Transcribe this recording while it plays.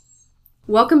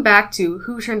Welcome back to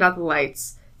Who Turned Out the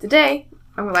Lights. Today,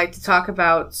 I would like to talk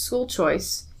about school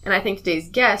choice, and I think today's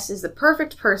guest is the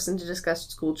perfect person to discuss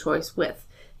school choice with,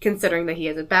 considering that he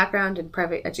has a background in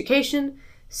private education,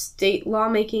 state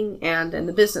lawmaking, and in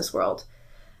the business world.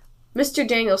 Mr.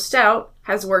 Daniel Stout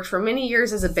has worked for many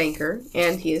years as a banker,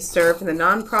 and he has served in the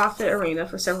nonprofit arena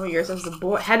for several years as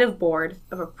the head of board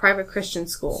of a private Christian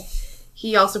school.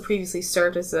 He also previously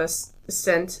served as a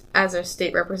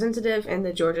state representative in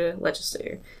the Georgia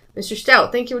legislature. Mr.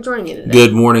 Stout, thank you for joining me today.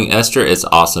 Good morning, Esther. It's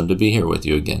awesome to be here with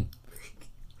you again.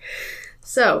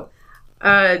 So,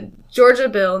 Georgia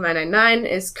Bill 999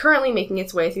 is currently making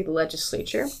its way through the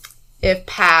legislature. If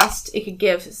passed, it could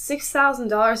give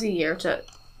 $6,000 a year to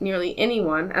nearly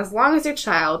anyone as long as their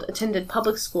child attended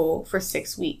public school for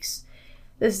 6 weeks.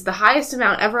 This is the highest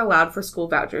amount ever allowed for school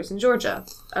vouchers in Georgia.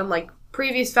 Unlike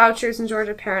previous vouchers in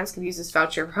Georgia, parents could use this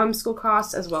voucher for homeschool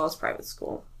costs as well as private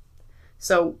school.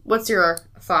 So, what's your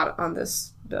thought on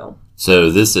this bill? So,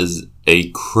 this is a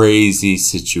crazy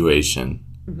situation,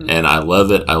 and I love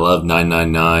it. I love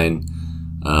 999,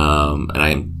 and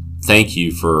I thank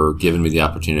you for giving me the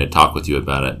opportunity to talk with you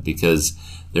about it, because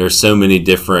there are so many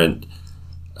different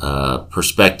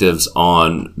perspectives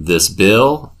on this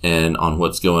bill and on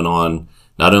what's going on,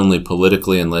 not only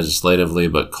politically and legislatively,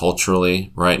 but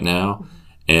culturally right now,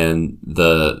 and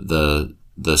the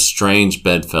strange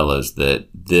bedfellows that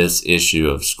this issue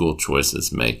of school choice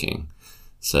is making.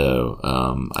 So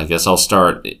I guess I'll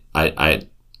start. I'll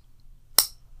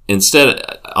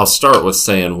start with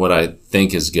saying what I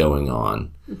think is going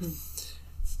on.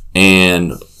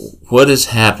 And what is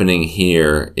happening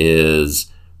here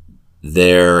is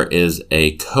there is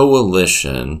a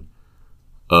coalition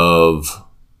of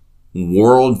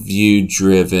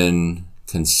worldview-driven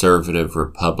conservative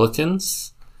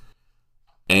Republicans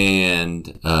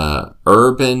and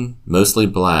urban, mostly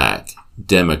black,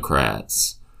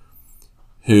 Democrats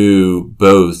who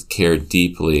both care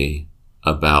deeply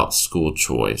about school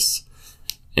choice.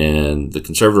 And the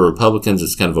conservative Republicans,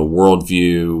 it's kind of a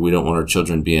worldview. We don't want our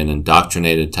children being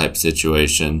indoctrinated type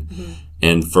situation.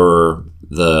 And for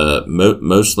the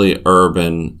mostly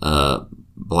urban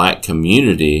black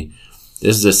community,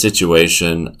 this is a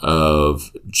situation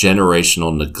of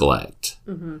generational neglect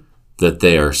that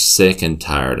they are sick and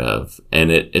tired of,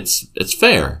 and it's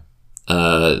fair.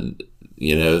 They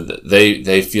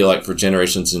feel like for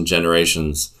generations and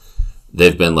generations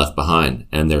they've been left behind,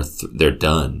 and they're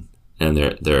done, and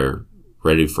they're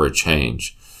ready for a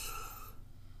change.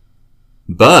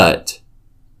 But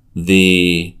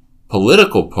the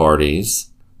political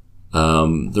parties,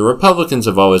 the Republicans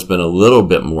have always been a little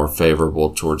bit more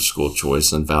favorable towards school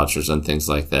choice and vouchers and things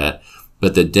like that,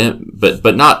 but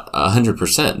but not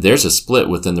 100%. There's a split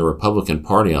within the Republican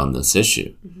Party on this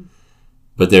issue,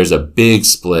 but there's a big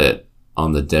split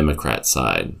on the Democrat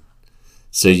side.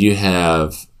 So you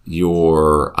have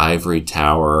your ivory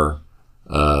tower,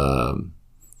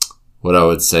 what I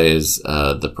would say is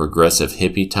the progressive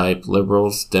hippie type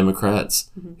liberals, Democrats,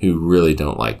 who really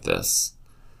don't like this.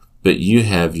 But you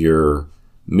have your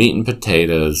meat and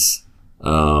potatoes,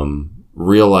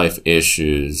 real life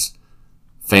issues,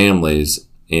 families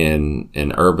in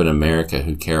urban America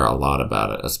who care a lot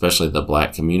about it, especially the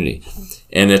black community.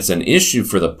 And it's an issue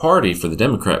for the party, for the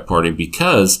Democrat Party,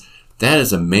 because that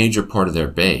is a major part of their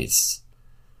base.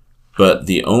 But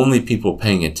the only people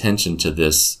paying attention to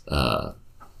this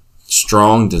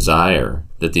strong desire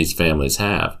that these families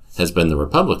have has been the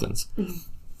Republicans.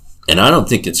 And I don't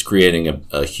think it's creating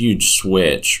a huge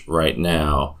switch right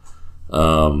now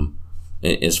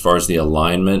as far as the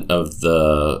alignment of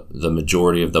the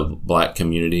majority of the black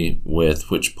community with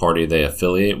which party they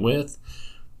affiliate with.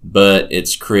 But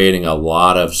it's creating a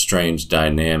lot of strange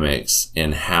dynamics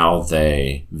in how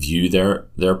they view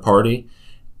their party.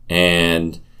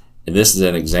 And this is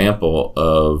an example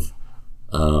of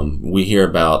we hear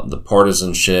about the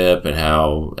partisanship and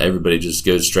how everybody just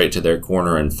goes straight to their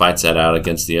corner and fights that out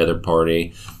against the other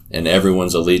party, and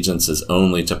everyone's allegiance is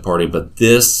only to party. But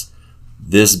this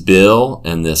bill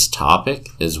and this topic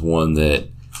is one that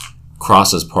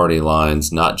crosses party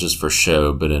lines, not just for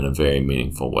show, but in a very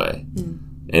meaningful way.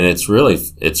 And it's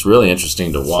really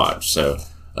interesting to watch. So,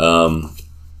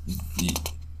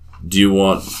 do you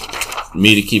want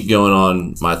me to keep going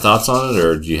on my thoughts on it,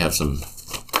 or do you have some?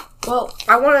 Well,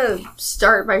 I want to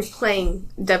start by playing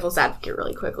devil's advocate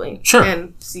really quickly. Sure.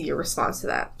 And see your response to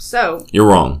that. So. You're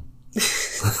wrong.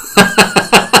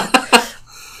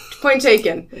 Point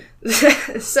taken.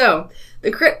 So,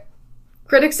 the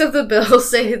critics of the bill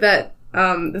say that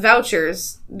the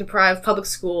vouchers deprive public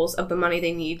schools of the money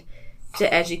they need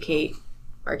to educate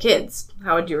our kids.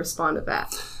 How would you respond to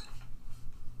that?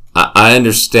 I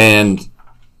understand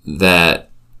that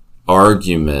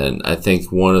argument, I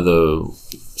think one of the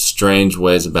strange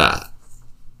ways about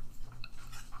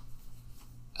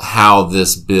how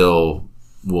this bill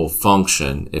will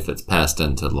function if it's passed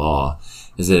into law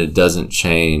is that it doesn't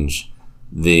change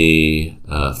the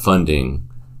funding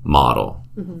model.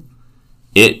 Mm-hmm.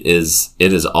 It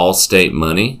is all state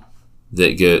money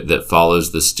that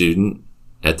follows the student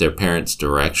at their parents'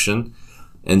 direction,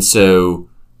 and so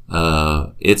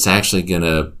it's actually going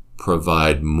to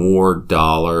provide more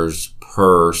dollars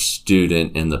per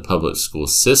student in the public school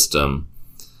system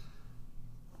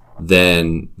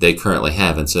than they currently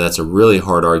have. And so that's a really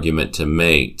hard argument to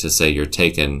make, to say you're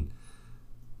taking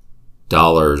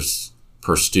dollars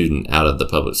per student out of the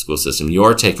public school system. You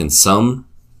are taking some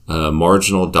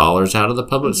marginal dollars out of the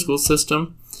public school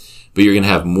system, but you're going to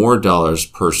have more dollars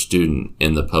per student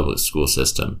in the public school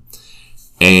system.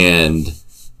 And,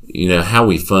 you know, how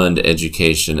we fund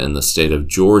education in the state of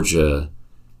Georgia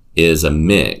is a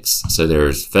mix. So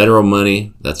there's federal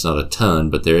money, that's not a ton,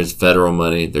 but there is federal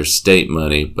money, there's state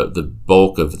money, but the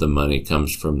bulk of the money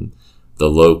comes from the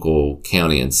local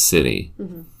county and city.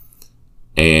 Mm-hmm.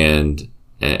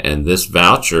 And this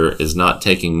voucher is not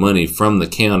taking money from the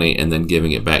county and then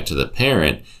giving it back to the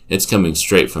parent. It's coming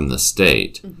straight from the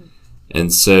state. Mm-hmm.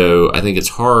 And so I think it's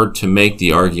hard to make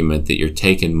the argument that you're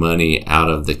taking money out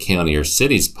of the county or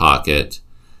city's pocket,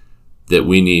 that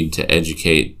we need to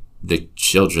educate the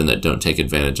children that don't take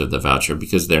advantage of the voucher,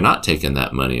 because they're not taking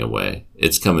that money away.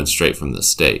 It's coming straight from the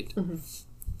state.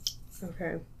 Mm-hmm.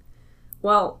 Okay.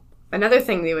 Well, another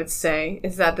thing they would say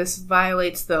is that this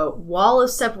violates the wall of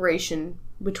separation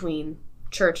between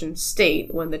church and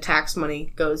state when the tax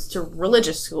money goes to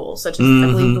religious schools, such as I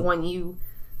believe the one you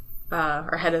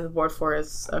are head of the board for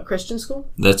is a Christian school?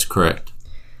 That's correct.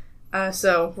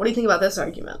 So what do you think about this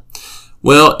argument?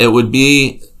 Well, it would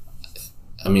be,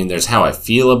 I mean, there's how I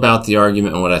feel about the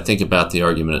argument and what I think about the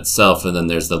argument itself, and then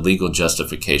there's the legal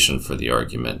justification for the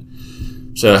argument.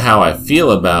 So how I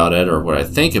feel about it, or what I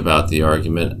think about the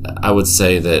argument, I would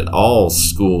say that all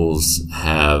schools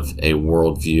have a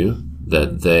worldview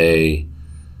that they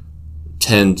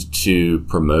tend to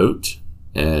promote,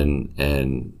 and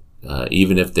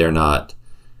even if they're not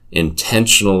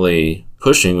intentionally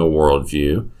pushing a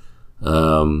worldview,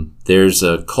 there's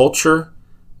a culture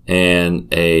and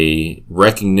a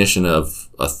recognition of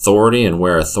authority and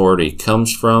where authority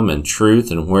comes from, and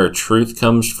truth and where truth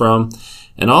comes from,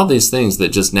 and all these things that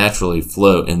just naturally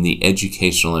flow in the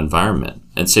educational environment.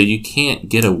 And so you can't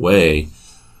get away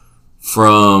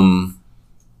from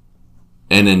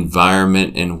an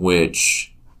environment in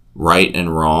which right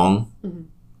and wrong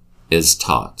is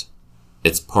taught.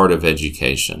 It's part of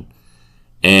education.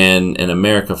 And in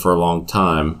America for a long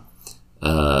time,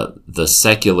 the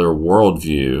secular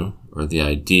worldview, or the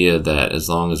idea that as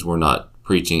long as we're not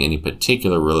preaching any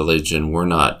particular religion, we're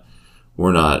not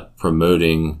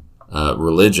promoting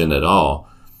religion at all,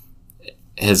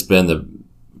 has been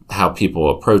how people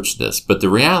approach this. But the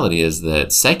reality is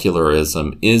that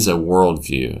secularism is a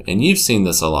worldview. And you've seen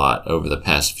this a lot over the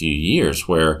past few years,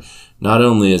 where not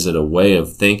only is it a way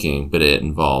of thinking, but it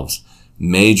involves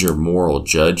major moral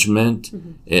judgment.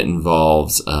 Mm-hmm. It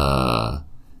involves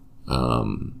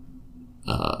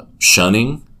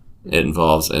shunning. It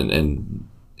involves, and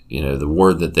you know, the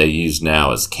word that they use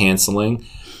now is canceling.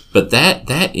 But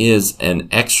that is an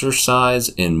exercise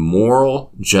in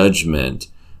moral judgment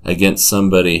against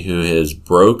somebody who has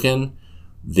broken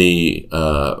the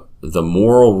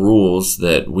moral rules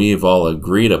that we've all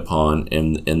agreed upon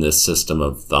in this system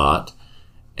of thought.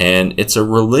 And it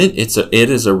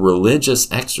is a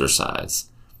religious exercise.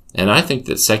 And I think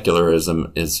that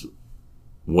secularism is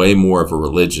way more of a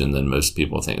religion than most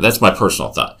people think. That's my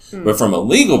personal thought. Mm. But from a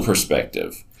legal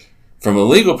perspective,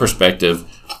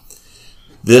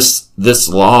 this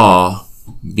law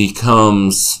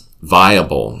becomes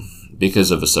viable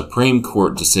because of a Supreme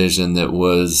Court decision that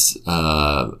was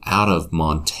out of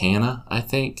Montana, I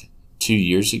think, 2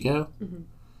 years ago,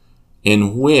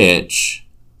 in which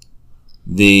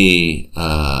the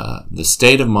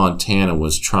state of Montana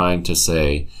was trying to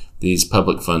say these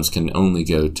public funds can only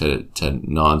go to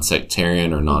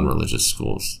non-sectarian or non-religious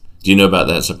schools. Do you know about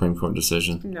that Supreme Court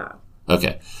decision? No.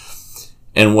 Okay.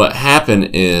 And what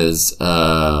happened is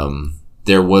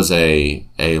there was a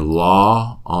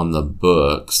law on the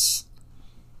books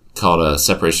called a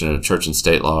separation of church and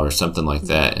state law or something like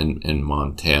that in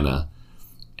Montana.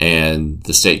 And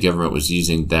the state government was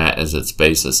using that as its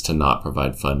basis to not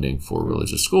provide funding for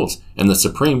religious schools. And the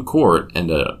Supreme Court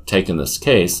ended up taking this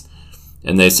case,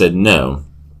 and they said, no,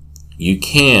 you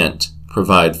can't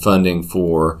provide funding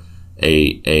for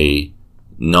a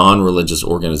non-religious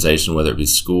organization, whether it be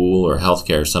school or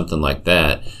healthcare or something like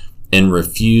that, and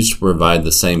refuse to provide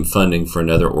the same funding for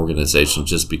another organization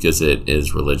just because it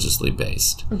is religiously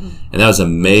based. Mm-hmm. And that was a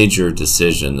major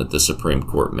decision that the Supreme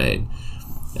Court made.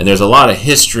 And there's a lot of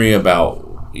history about,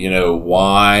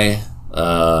 why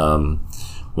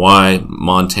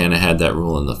Montana had that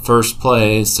rule in the first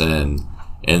place, and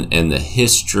the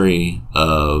history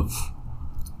of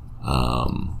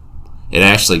it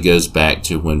actually goes back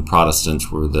to when Protestants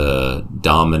were the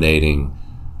dominating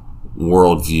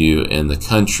worldview in the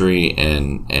country,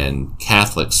 and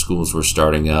Catholic schools were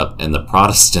starting up, and the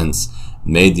Protestants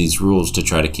made these rules to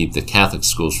try to keep the Catholic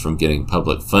schools from getting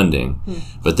public funding.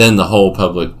 But then the whole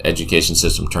public education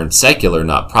system turned secular,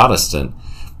 not Protestant.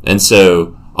 And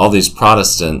so all these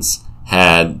Protestants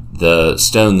had the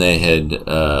stone they had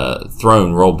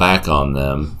thrown roll back on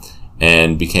them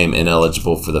and became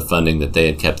ineligible for the funding that they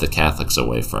had kept the Catholics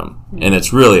away from. And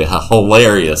it's really a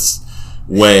hilarious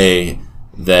way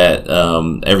that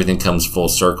everything comes full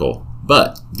circle.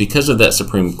 But because of that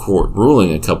Supreme Court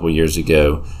ruling a couple years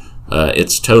ago,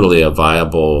 it's totally a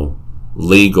viable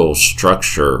legal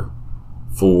structure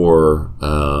for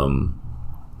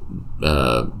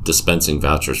dispensing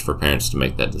vouchers for parents to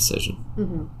make that decision.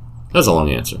 Mm-hmm. That was a long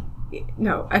answer.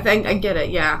 No, I think I get it,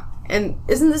 yeah. And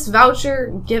isn't this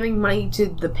voucher giving money to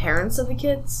the parents of the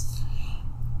kids?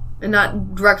 And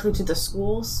not directly to the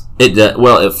schools? It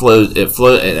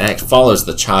follows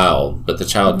the child, but the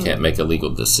child can't make a legal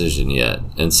decision yet.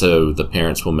 And so the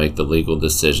parents will make the legal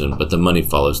decision, but the money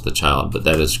follows the child. But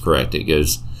that is correct. It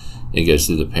goes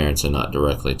through the parents and not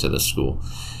directly to the school.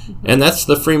 Mm-hmm. And that's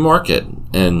the free market.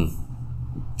 And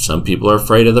some people are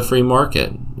afraid of the free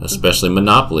market, especially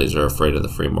monopolies are afraid of the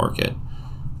free market.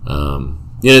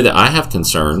 I have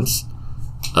concerns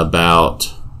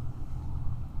about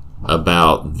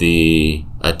the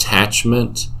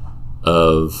attachment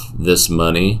of this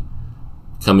money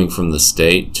coming from the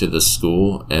state to the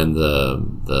school, and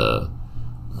the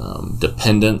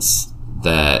dependence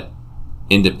that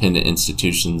independent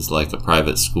institutions like a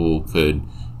private school could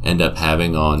end up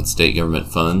having on state government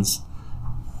funds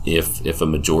if a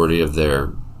majority of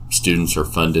their students are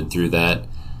funded through that,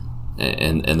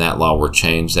 and that law were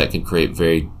changed. That could create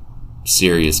very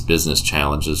serious business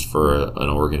challenges for an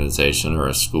organization or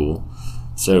a school.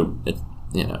 So it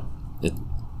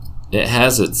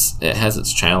has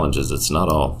its challenges. It's not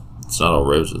all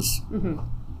roses. Mm-hmm.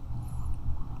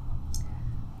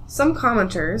 Some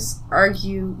commenters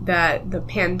argue that the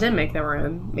pandemic that we're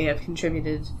in may have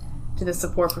contributed to the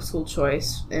support for school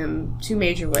choice in two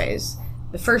major ways.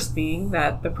 The first being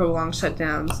that the prolonged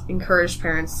shutdowns encouraged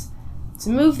parents to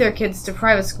move their kids to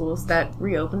private schools that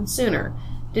reopened sooner.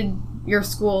 Did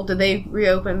they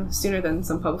reopen sooner than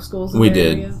some public schools in the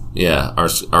area? We did. Yeah,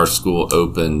 our school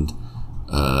opened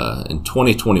in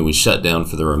 2020. We shut down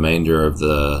for the remainder of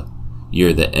the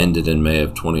year that ended in May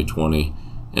of 2020,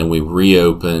 and we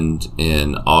reopened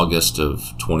in August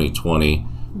of 2020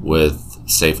 with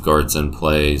safeguards in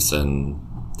place and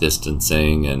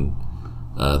distancing and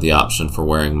the option for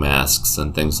wearing masks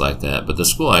and things like that. But the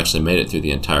school actually made it through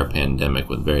the entire pandemic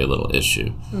with very little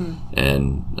issue.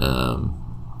 And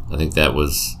I think that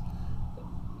was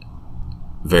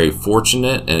very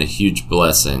fortunate and a huge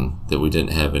blessing that we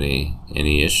didn't have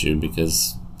any issue,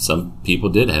 because some people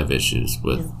did have issues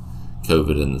with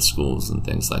COVID in the schools and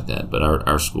things like that. But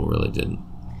our school really didn't.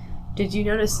 Did you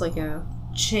notice a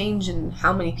change in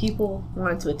how many people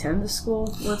wanted to attend the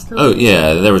school once COVID? Oh,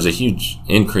 yeah. There was a huge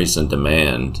increase in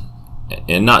demand,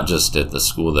 and not just at the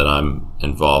school that I'm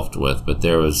involved with, but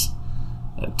there was,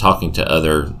 talking to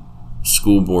other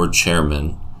school board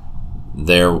chairmen,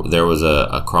 there was a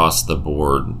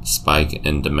across-the-board spike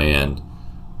in demand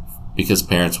because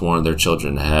parents wanted their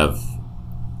children to have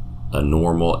a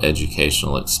normal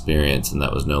educational experience, and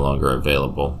that was no longer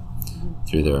available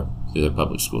through their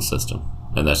public school system.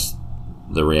 And that's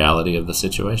the reality of the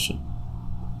situation.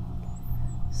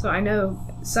 So I know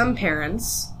some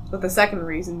parents, but the second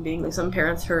reason being that some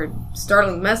parents heard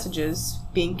startling messages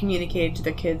being communicated to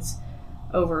their kids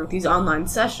over these online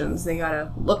sessions. They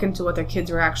gotta look into what their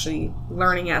kids were actually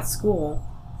learning at school,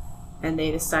 and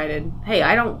they decided, hey,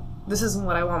 this isn't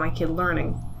what I want my kid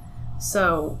learning.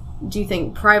 So do you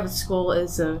think private school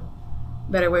is a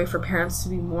better way for parents to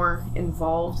be more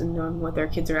involved in knowing what their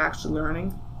kids are actually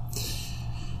learning?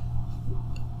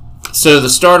 So the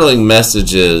startling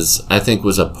messages, I think,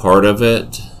 was a part of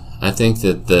it. I think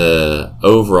that the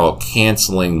overall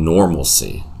canceling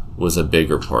normalcy was a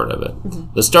bigger part of it.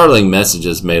 Mm-hmm. The startling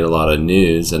messages made a lot of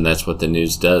news, and that's what the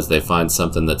news does. They find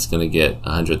something that's going to get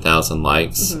 100,000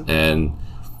 likes, and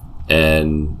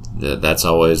that's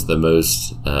always the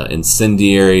most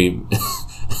incendiary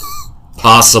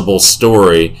possible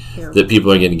story that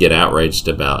people are going to get outraged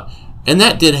about. And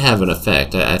that did have an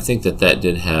effect. I think that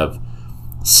did have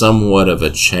somewhat of a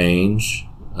change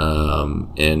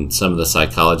in some of the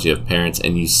psychology of parents.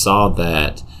 And you saw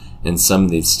that in some of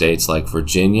these states, like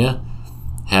Virginia,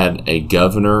 had a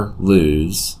governor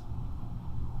lose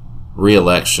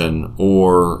re-election,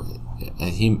 or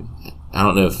I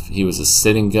don't know if he was a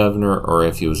sitting governor or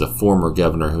if he was a former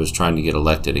governor who was trying to get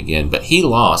elected again, but he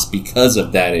lost because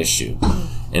of that issue.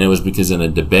 And it was because in a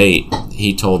debate,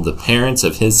 he told the parents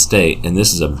of his state, and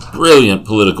this is a brilliant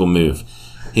political move,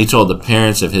 he told the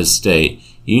parents of his state,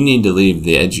 you need to leave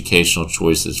the educational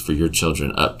choices for your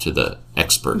children up to the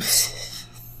experts.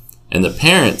 And the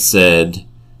parents said,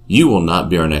 you will not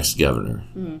be our next governor.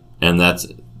 And that's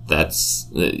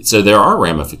so there are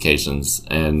ramifications,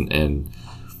 and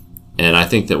I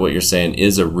think that what you're saying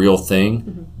is a real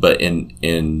thing, but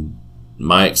in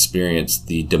my experience,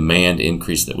 the demand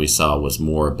increase that we saw was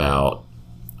more about,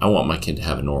 I want my kid to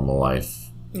have a normal life.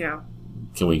 Yeah.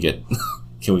 Can we get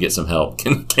some help?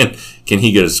 Can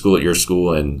he go to school at your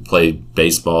school and play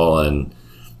baseball and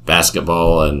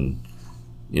basketball and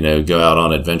go out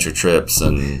on adventure trips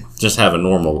and just have a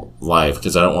normal life?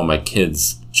 Because I don't want my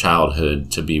kid's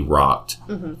childhood to be rocked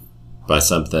by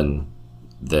something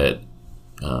that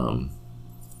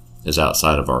is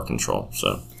outside of our control.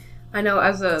 So I know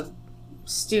as a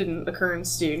current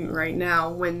student right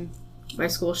now, when my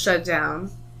school shut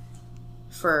down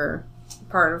for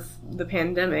part of the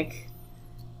pandemic,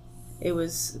 it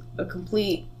was a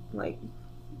complete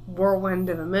whirlwind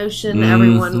of emotion.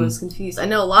 Everyone was confused. I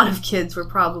know a lot of kids were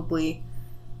probably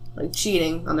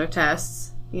cheating on their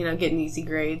tests, getting easy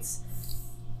grades.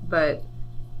 But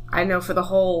I know for the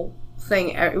whole thing,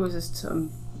 it was just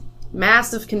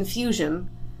massive confusion,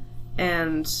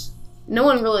 and no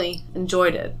one really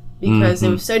enjoyed it because it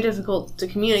was so difficult to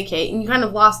communicate, and you kind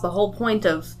of lost the whole point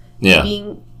of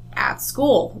being at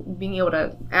school, being able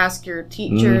to ask your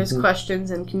teachers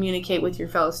questions and communicate with your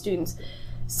fellow students.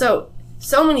 So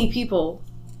many people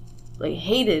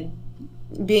hated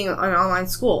being an online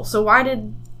school. So why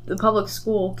did the public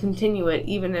school continue it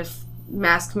even if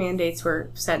mask mandates were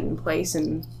set in place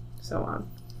and so on?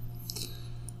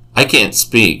 I can't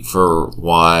speak for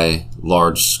why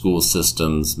large school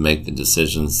systems make the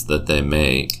decisions that they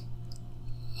make.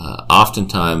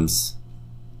 Oftentimes,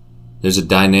 there's a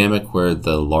dynamic where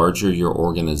the larger your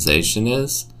organization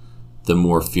is, the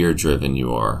more fear-driven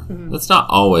you are. That's not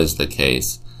always the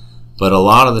case, but a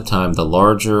lot of the time, the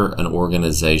larger an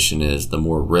organization is, the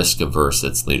more risk-averse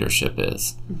its leadership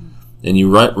is. And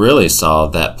you really saw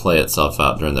that play itself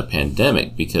out during the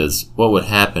pandemic, because what would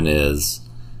happen is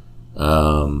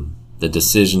the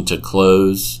decision to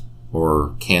close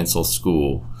or cancel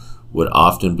school would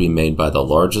often be made by the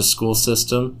largest school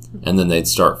system, and then they'd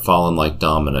start falling like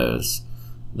dominoes.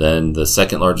 Then the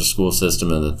second largest school system,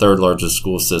 and the third largest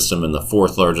school system, and the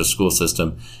fourth largest school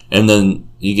system. And then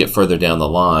you get further down the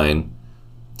line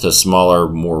to smaller,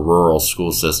 more rural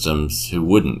school systems who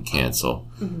wouldn't cancel.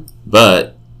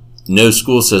 But no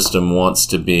school system wants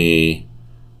to be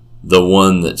the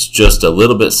one that's just a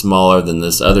little bit smaller than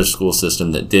this other school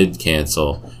system that did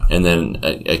cancel, and then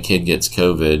a kid gets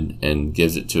COVID and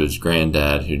gives it to his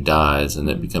granddad who dies, and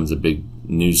it becomes a big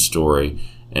news story,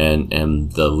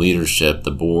 and the leadership,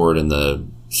 the board, and the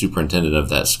superintendent of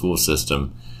that school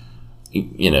system,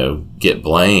 get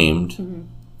blamed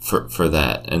for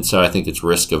that. And so I think it's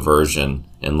risk aversion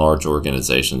in large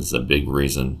organizations is a big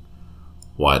reason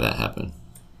why that happened.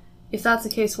 If that's the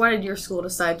case, why did your school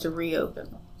decide to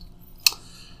reopen?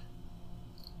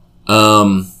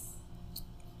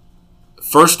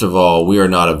 First of all, we are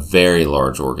not a very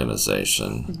large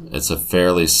organization. It's a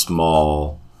fairly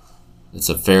small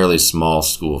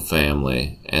school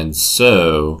family, and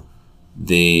so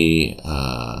the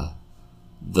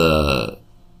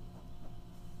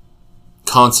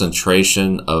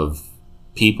concentration of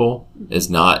people is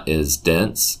not as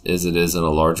dense as it is in a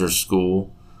larger school.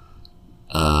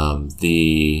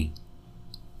 The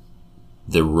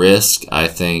risk, I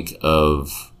think,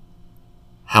 of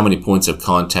how many points of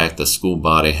contact the school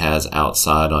body has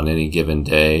outside on any given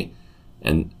day,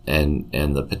 and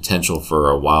the potential for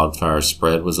a wildfire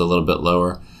spread was a little bit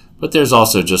lower. But there's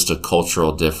also just a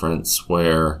cultural difference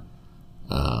where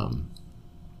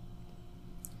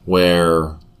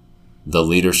the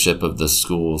leadership of the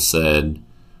school said,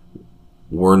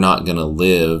 we're not going to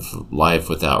live life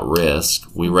without risk.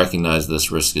 We recognize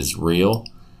this risk is real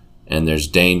and there's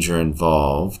danger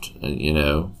involved,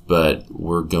 but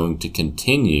we're going to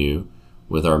continue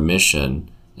with our mission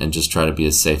and just try to be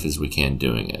as safe as we can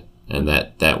doing it. And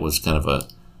that was kind of a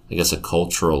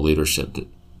cultural leadership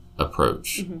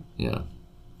approach. Yeah.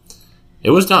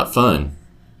 It was not fun.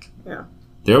 Yeah.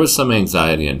 There was some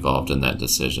anxiety involved in that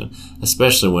decision,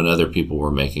 especially when other people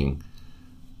were making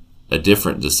a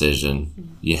different decision.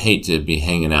 Mm-hmm. You hate to be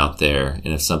hanging out there,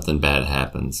 and if something bad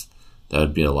happens, that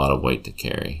would be a lot of weight to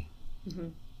carry. Mm-hmm.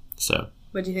 So,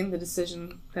 but do you think the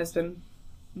decision has been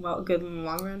good in the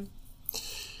long run?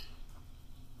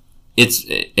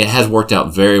 It has worked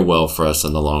out very well for us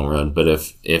in the long run. But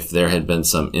if there had been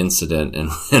some incident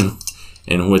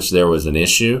in which there was an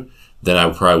issue, then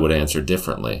I probably would answer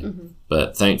differently. Mm-hmm.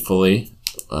 But thankfully,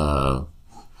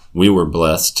 we were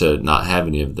blessed to not have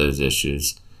any of those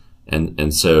issues.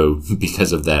 And so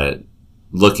because of that,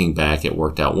 looking back, it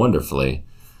worked out wonderfully.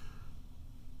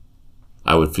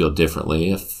 I would feel differently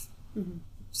if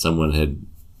someone had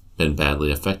been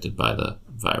badly affected by the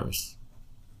virus.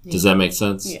 Yeah. Does that make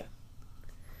sense? Yeah.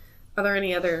 Are there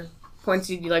any other points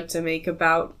you'd like to make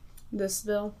about this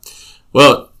bill?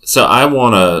 Well, so I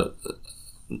want to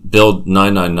build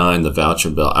 999, the voucher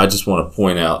bill. I just want to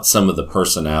point out some of the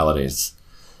personalities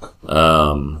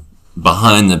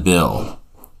behind the bill.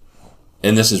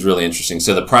 And this is really interesting.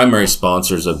 So the primary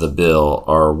sponsors of the bill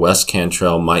are Wes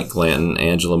Cantrell, Mike Glanton,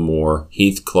 Angela Moore,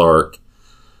 Heath Clark,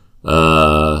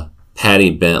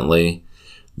 Patty Bentley.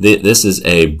 This is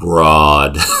a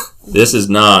broad... This is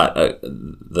not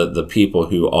the people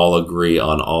who all agree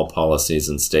on all policies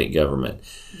in state government.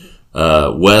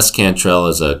 Wes Cantrell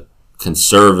is a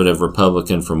conservative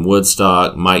Republican from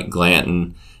Woodstock. Mike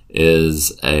Glanton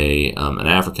is an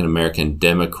African-American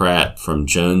Democrat from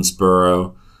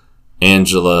Jonesboro.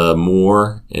 Angela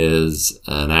Moore is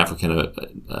an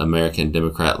African-American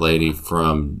Democrat lady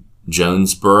from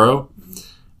Jonesboro.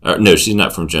 No, she's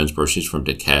not from Jonesboro. She's from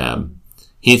DeKalb.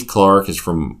 Heath Clark is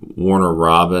from Warner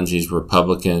Robins. He's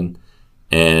Republican.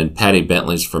 And Patty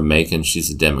Bentley's from Macon.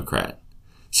 She's a Democrat.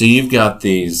 So you've got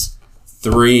these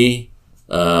three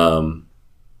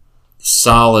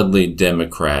solidly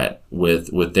Democrat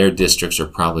with their districts are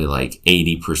probably like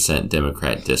 80%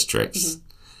 Democrat districts. Mm-hmm.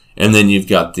 And then you've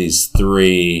got these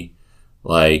three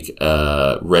like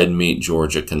red meat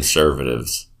Georgia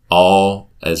conservatives, all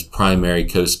as primary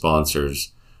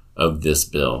co-sponsors of this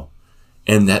bill.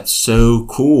 And that's so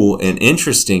cool and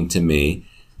interesting to me.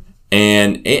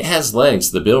 And it has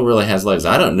legs. The bill really has legs.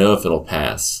 I don't know if it'll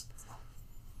pass.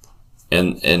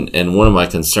 And one of my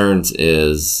concerns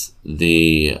is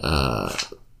the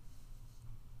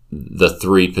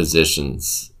three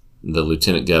positions, the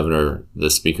lieutenant governor, the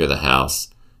speaker of the House,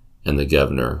 and the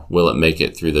governor. Will it make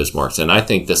it through those marks? And I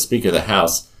think the speaker of the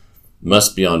House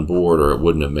must be on board or it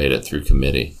wouldn't have made it through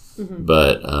committee. Mm-hmm.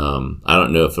 But I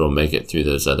don't know if it'll make it through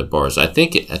those other bars. I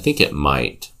think it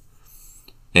might.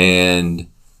 And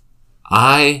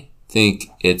I think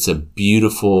it's a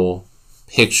beautiful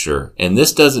picture. And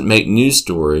this doesn't make news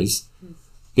stories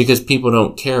because people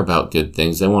don't care about good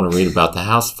things. They want to read about the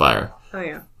house fire. Oh,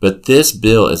 yeah. But this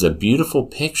bill is a beautiful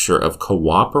picture of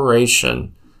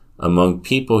cooperation among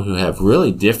people who have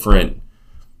really different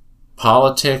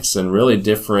politics and really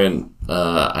different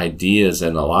ideas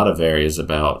in a lot of areas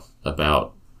about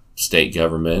state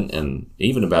government and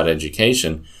even about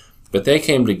education. But they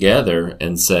came together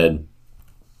and said,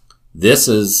 this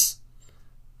is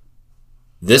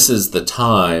the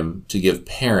time to give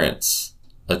parents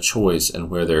a choice in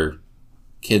where their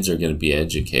kids are going to be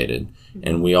educated.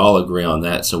 And we all agree on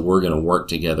that, so we're going to work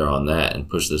together on that and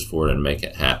push this forward and make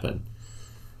it happen.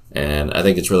 And I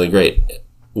think it's really great.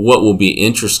 What will be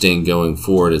interesting going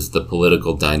forward is the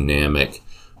political dynamic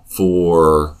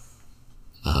for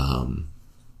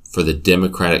the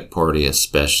Democratic Party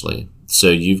especially. So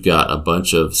you've got a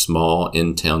bunch of small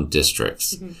in-town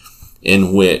districts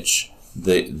in which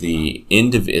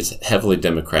it's heavily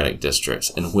Democratic districts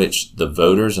in which the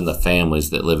voters and the families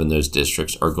that live in those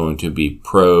districts are going to be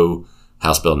pro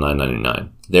House Bill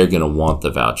 999. They're going to want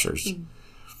the vouchers.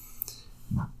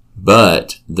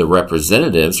 But the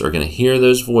representatives are going to hear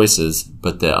those voices,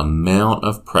 but the amount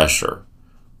of pressure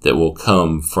that will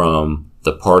come from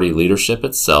the party leadership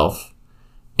itself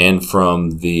and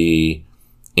from the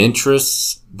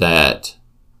interests that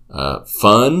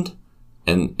fund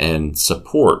and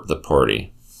support the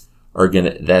party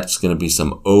that's going to be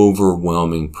some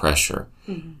overwhelming pressure.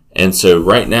 Mm-hmm. And so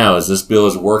right now, as this bill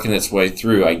is working its way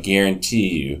through, I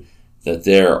guarantee you that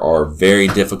there are very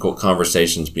difficult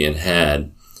conversations being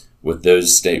had with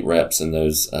those state reps and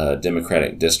those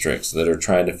Democratic districts that are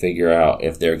trying to figure out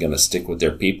if they're going to stick with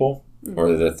their people or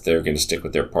if they're going to stick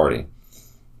with their party.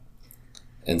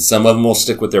 And some of them will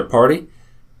stick with their party,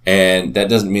 and that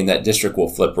doesn't mean that district will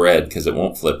flip red, because it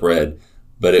won't flip red,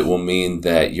 but it will mean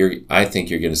that I think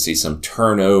you're going to see some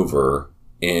turnover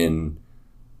in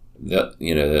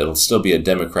it'll still be a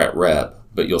Democrat rep,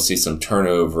 but you'll see some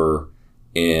turnover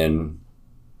in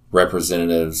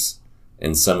representatives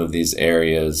in some of these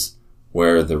areas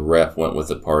where the rep went with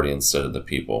the party instead of the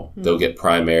people. Mm-hmm. They'll get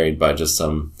primaried by just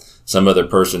some other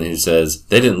person who says,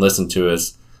 they didn't listen to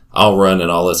us, I'll run and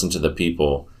I'll listen to the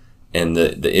people. And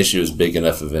the issue is big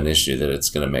enough of an issue that it's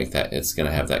going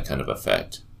to have that kind of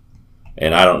effect.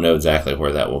 And I don't know exactly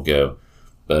where that will go.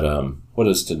 But what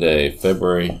is today?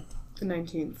 February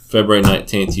 19th. February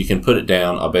 19th. You can put it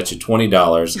down. I'll bet you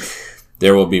 $20.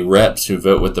 There will be reps who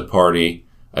vote with the party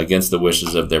against the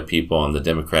wishes of their people on the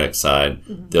Democratic side.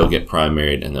 Mm-hmm. They'll get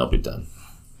primaried and they'll be done.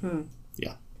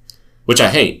 Yeah, which I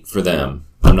hate for them.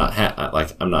 I'm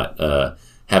not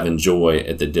having joy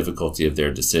at the difficulty of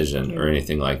their decision or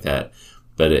anything like that.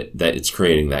 But it's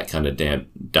creating that kind of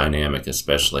dynamic,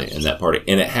 especially in that party,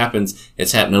 and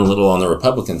it's happening a little on the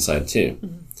Republican side too.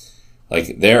 Mm-hmm.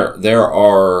 Like there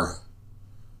are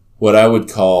what I would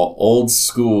call old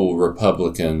school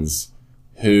Republicans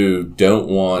who don't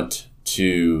want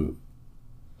to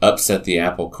upset the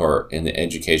apple cart in the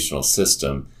educational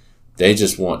system. They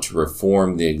just want to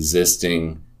reform the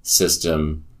existing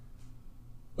system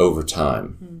over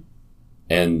time. Mm-hmm.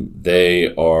 And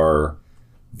they are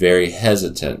very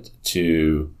hesitant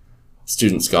to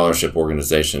student scholarship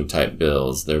organization type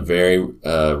bills. They're very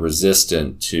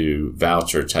resistant to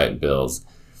voucher type bills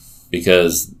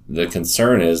because the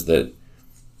concern is that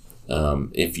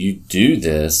if you do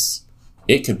this,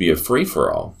 it could be a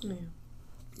free-for-all. Yeah.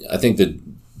 I think the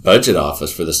budget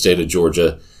office for the state of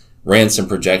Georgia ran some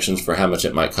projections for how much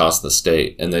it might cost the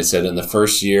state. And they said in the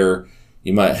first year,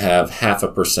 you might have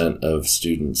 0.5% of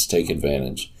students take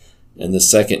advantage. In the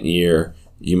second year,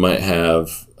 you might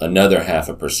have another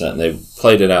 0.5%. They've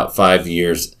played it out 5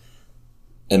 years,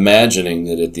 imagining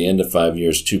that at the end of 5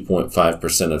 years,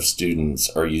 2.5% of students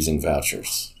are using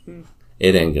vouchers. Mm.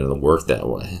 It ain't going to work that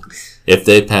way. If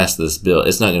they pass this bill,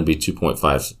 it's not going to be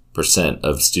 2.5%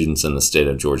 of students in the state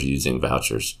of Georgia using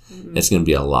vouchers. Mm-hmm. It's going to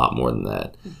be a lot more than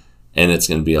that. Mm. And it's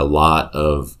going to be a lot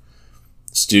of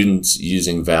students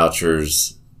using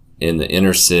vouchers in the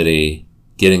inner city,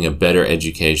 getting a better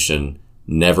education,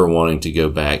 never wanting to go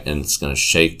back, and it's going to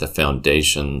shake the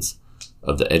foundations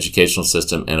of the educational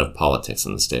system and of politics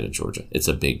in the state of Georgia. It's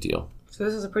a big deal. So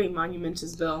this is a pretty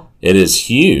monumentous bill. It is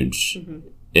huge. Mm-hmm.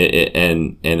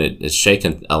 It's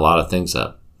shaken a lot of things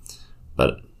up,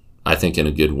 but I think in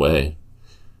a good way.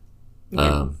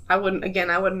 Yeah. I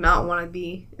would not want to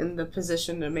be in the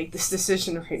position to make this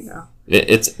decision right now.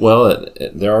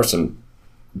 There are some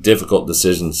difficult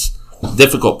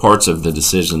parts of the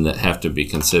decision that have to be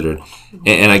considered.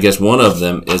 And I guess one of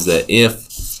them is that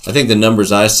I think the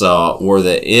numbers I saw were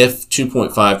that if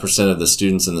 2.5% of the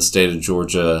students in the state of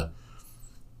Georgia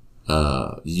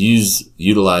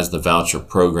utilize the voucher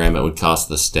program, it would cost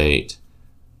the state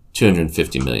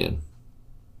 $250 million.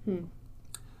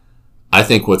 I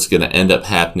think what's going to end up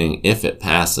happening if it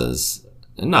passes,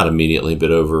 and not immediately, but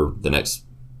over the next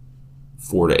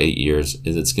 4 to 8 years,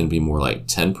 is it's going to be more like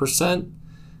 10%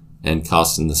 and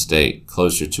costing the state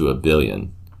closer to $1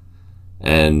 billion.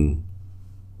 And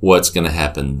what's going to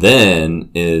happen then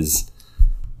is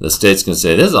the state's going to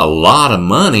say, there's a lot of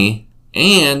money,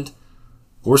 and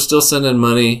we're still sending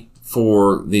money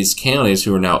for these counties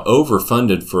who are now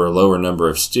overfunded for a lower number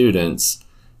of students.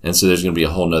 And so there's going to be a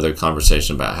whole nother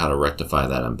conversation about how to rectify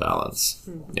that imbalance.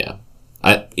 Mm-hmm. Yeah.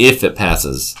 If it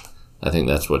passes, I think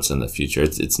that's what's in the future.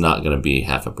 It's not going to be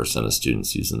 0.5% of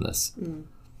students using this. Mm.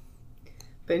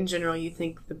 But in general, you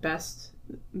think the best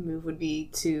move would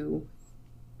be to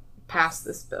pass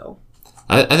this bill?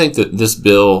 I think that this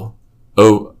bill,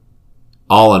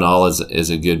 all in all, is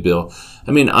a good bill.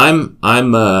 I mean, I'm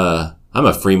a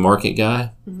free market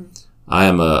guy. Mm-hmm. I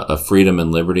am a freedom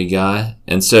and liberty guy.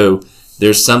 And so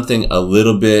there's something a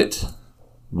little bit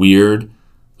weird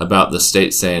about the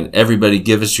state saying, everybody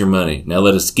give us your money. Now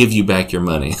let us give you back your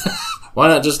money. Why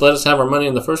not just let us have our money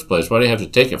in the first place? Why do you have to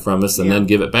take it from us and then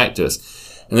give it back to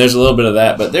us? And there's a little bit of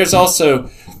that. But there's also,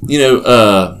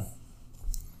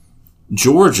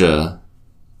 Georgia,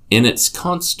 in its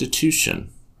constitution,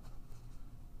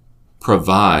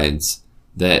 provides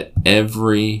that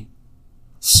every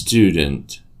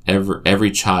student,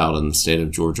 every child in the state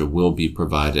of Georgia will be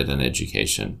provided an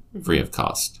education free of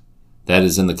cost. That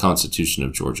is in the Constitution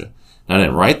of Georgia. Now, I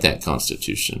didn't write that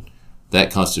Constitution.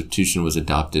 That Constitution was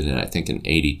adopted in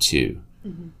 82.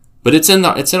 Mm-hmm. But it's in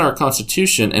our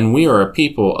Constitution, and we are a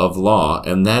people of law,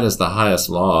 and that is the highest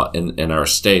law in our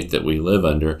state that we live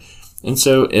under. And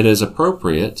so it is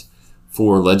appropriate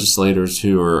for legislators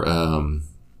who are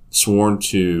sworn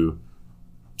to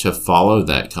follow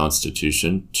that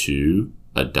Constitution to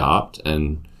adopt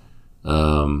and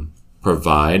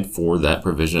provide for that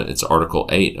provision. It's Article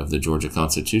 8 of the Georgia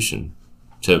Constitution.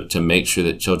 to make sure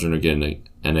that children are getting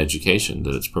an education,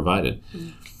 that it's provided.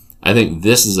 I think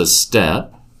this is a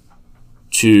step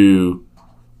to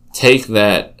take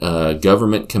that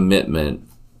government commitment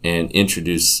and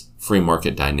introduce free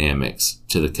market dynamics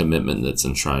to the commitment that's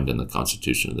enshrined in the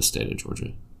Constitution of the state of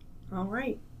Georgia. All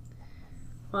right.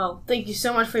 Well, thank you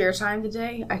so much for your time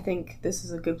today. I think this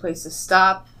is a good place to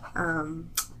stop.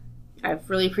 I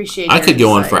really appreciate your I could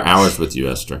go on insight. for hours with you,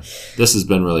 Esther. This has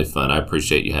been really fun. I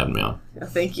appreciate you having me on.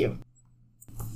 Thank you.